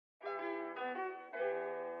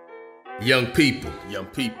Young people,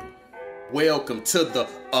 welcome to the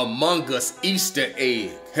Amoung US Easter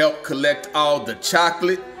egg. Help collect all the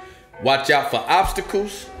chocolate, watch out for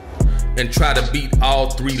obstacles, and try to beat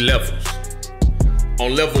all 3 levels.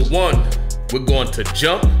 On level 1, we're going to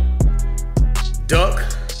jump, duck,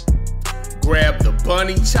 grab the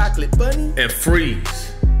bunny, chocolate bunny, and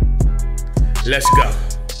freeze. Let's go.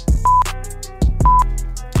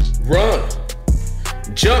 Run,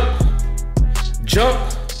 jump,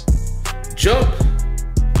 jump, jump,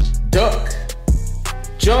 duck,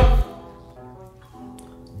 jump,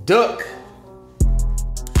 duck.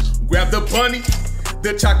 Grab the bunny,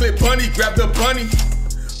 the chocolate bunny, grab the bunny,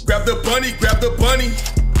 grab the bunny, grab the bunny.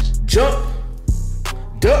 Jump,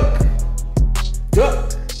 duck,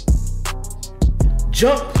 duck,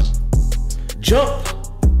 jump, jump.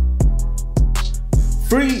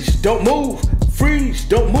 Freeze, don't move, freeze,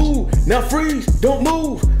 don't move. Now freeze, don't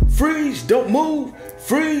move, freeze, don't move,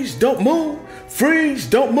 freeze, don't move, freeze,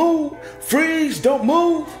 don't move, freeze, don't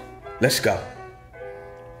move. Let's go.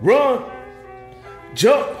 Run,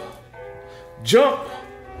 jump, jump,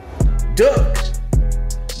 duck,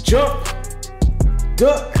 jump,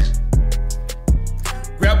 duck.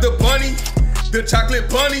 Grab the bunny, the chocolate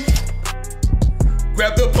bunny.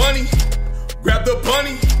 Grab the bunny, grab the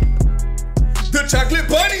bunny, the chocolate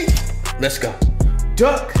bunny. Let's go.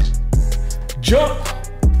 Duck, jump,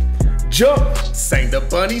 jump. Sing the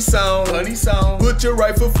bunny song, bunny song. Put your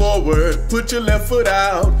right foot forward, put your left foot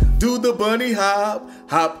out. Do the bunny hop,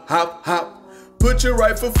 hop, hop, hop. Put your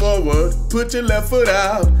right foot forward, put your left foot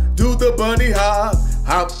out. Do the bunny hop,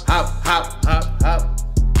 hop, hop, hop, hop, hop.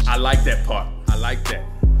 I like that part, I like that.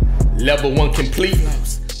 Level 1 complete.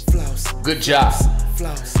 Floss, floss. Good job.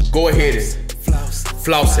 Floss. Go ahead and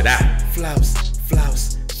floss it out. Floss,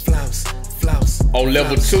 floss, floss, floss. On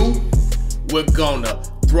level 2, we're gonna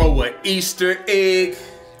throw an Easter egg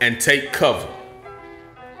and take cover.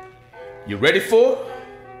 You ready for it?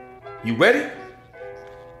 You ready?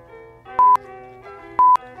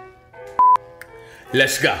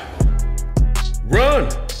 Let's go. Run,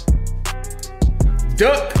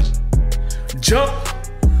 duck, jump,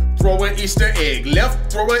 throw an Easter egg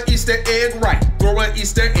left, throw an Easter egg right, throw an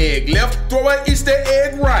Easter egg left, throw an Easter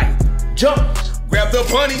egg right. Jump, grab the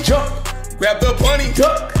bunny, jump, grab the bunny,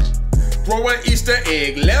 duck, throw an Easter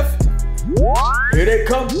egg left. Here they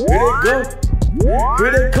come, here they go,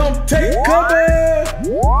 here they come, take cover,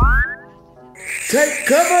 take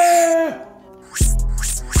cover.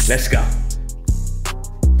 Let's go.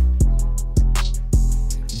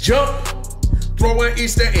 Jump, throw an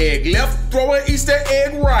Easter egg left, throw an Easter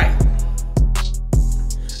egg right.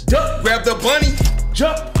 Duck, grab the bunny,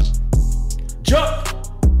 jump, jump,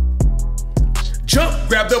 jump,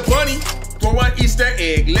 grab the bunny, throw an Easter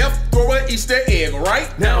egg left, throw an Easter egg right.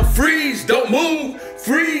 Now freeze, don't move,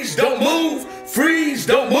 freeze, don't move, freeze,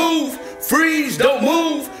 don't move, freeze, don't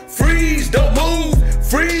move, freeze, don't move,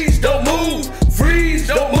 freeze, don't move, freeze,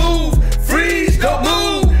 don't move, freeze, don't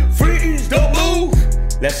move, freeze, don't move.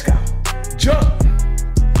 Let's go. Jump.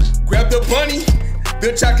 Grab the bunny,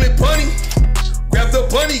 the chocolate bunny. Grab the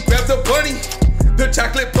bunny, grab the bunny, the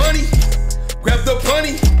chocolate bunny. Grab the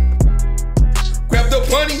bunny, grab the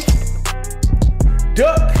bunny.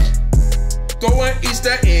 Duck. Throw an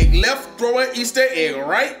Easter egg left, throw an Easter egg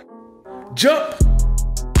right. Jump.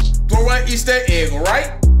 Throw an Easter egg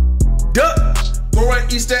right. Duck. Throw an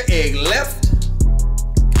Easter egg left.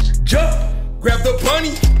 Jump. Grab the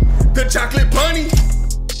bunny, the chocolate bunny.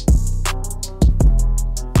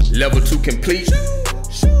 Level 2 complete.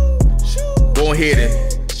 Go ahead and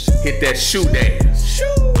hit that shoe dance.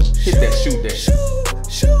 Hit that shoe dance.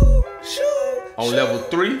 On level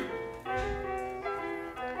 3,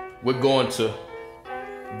 we're going to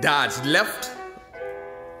dodge left,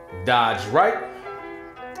 dodge right.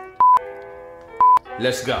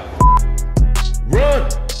 Let's go. Run,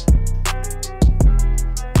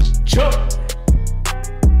 jump,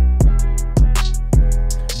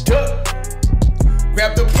 duck.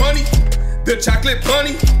 Grab the bunny, the chocolate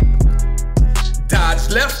bunny. Dodge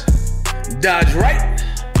left, dodge right.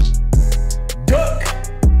 Duck,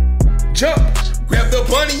 jump. Grab the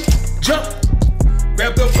bunny, jump.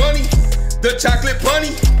 Grab the bunny, the chocolate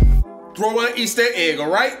bunny. Throw an Easter egg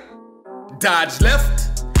right. Dodge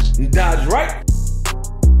left, dodge right.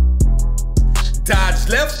 Dodge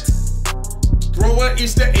left. Throw an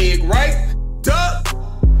Easter egg right. Duck.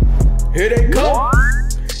 Here they come.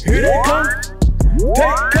 Here they come.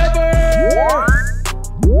 Take cover!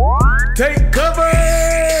 Take cover!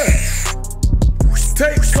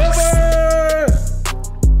 Take cover!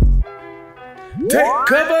 Take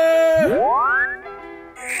cover!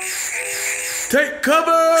 Take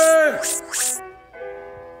cover!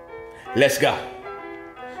 Let's go.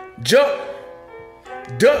 Jump,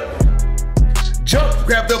 duck, jump,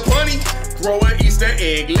 grab the bunny, throw an Easter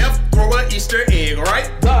egg left, throw an Easter egg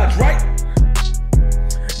right, dodge right,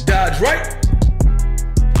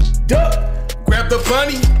 duck, grab the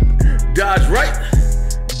bunny, dodge right,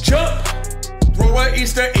 jump, throw an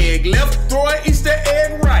Easter egg left, throw an Easter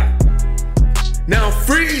egg right. Now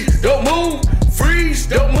freeze, don't move, freeze,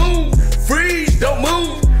 don't move, freeze, don't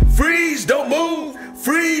move, freeze, don't move,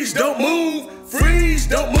 freeze, don't move, freeze,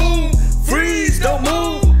 don't move, freeze, don't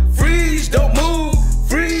move, freeze, don't move,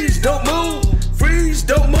 freeze, don't move, freeze,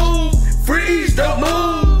 don't move, freeze, don't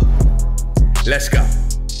move. Let's go.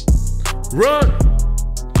 Run,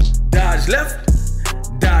 dodge left,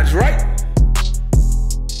 dodge right,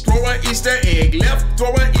 throw an Easter egg left,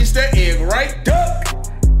 throw an Easter egg right, duck,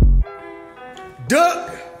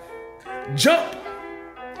 duck, jump,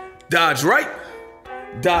 dodge right,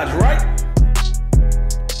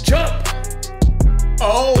 jump.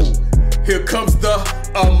 Oh, here comes the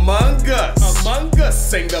Among Us. Among Us,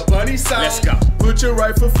 sing the bunny song. Let's go. Put your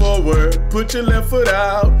right foot forward, put your left foot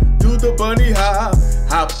out, do the bunny hop,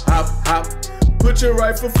 hop, hop, hop. Put your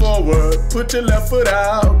right foot forward, put your left foot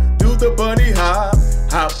out, do the bunny hop,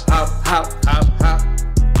 hop, hop, hop, hop, hop.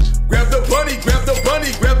 Grab the bunny, grab the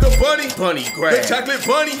bunny, grab the bunny, bunny grab. The chocolate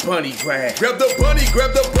bunny, bunny grab. Grab the bunny,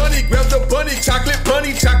 grab the bunny, grab the bunny, chocolate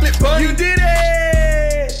bunny, chocolate bunny. You did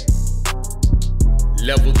it!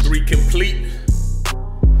 Level 3 complete.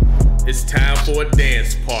 It's time for a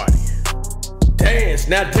dance party. Dance,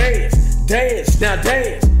 now dance, dance, now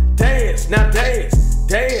dance, dance, now dance,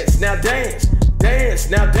 dance, now dance, dance,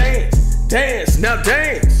 now dance, dance, now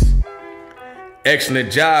dance.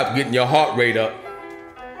 Excellent job getting your heart rate up.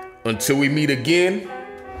 Until we meet again,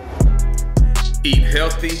 eat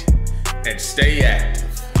healthy and stay active.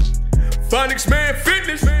 PhonicsMan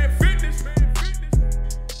Fitness.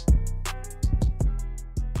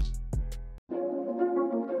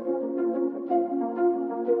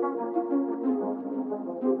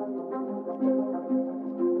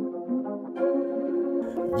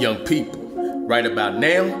 Young people, right about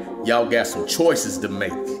now, y'all got some choices to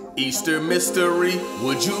make. Easter mystery,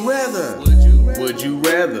 would you rather? Would you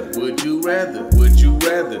rather? Would you rather? Would you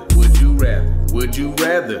rather? Would you rather? Would you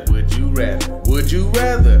rather? Would you rather? Would you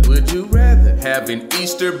rather? Would you rather have an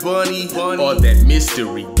Easter bunny or that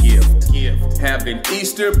mystery gift? Have an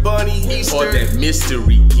Easter bunny or that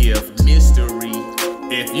mystery gift? Mystery.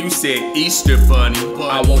 If you said Easter bunny,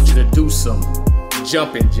 I want you to do some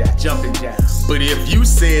jumping jacks. But if you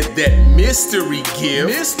said that mystery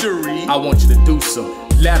gift, I want you to do some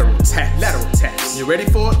lateral taps. You ready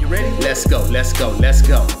for it? You ready? Let's go.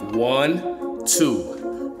 1,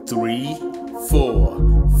 2, 3, 4,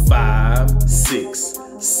 5, 6,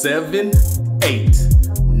 7, 8,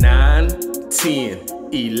 9, 10,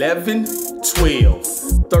 11, 12,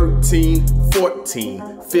 13, 14,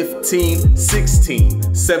 15,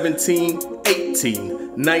 16, 17,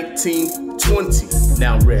 18, 19, 20.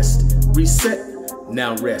 Now rest, reset.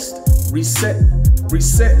 Now rest, reset.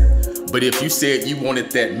 But if you said you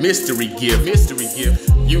wanted that mystery gift,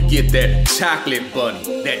 you get that chocolate bunny.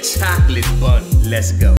 Let's go.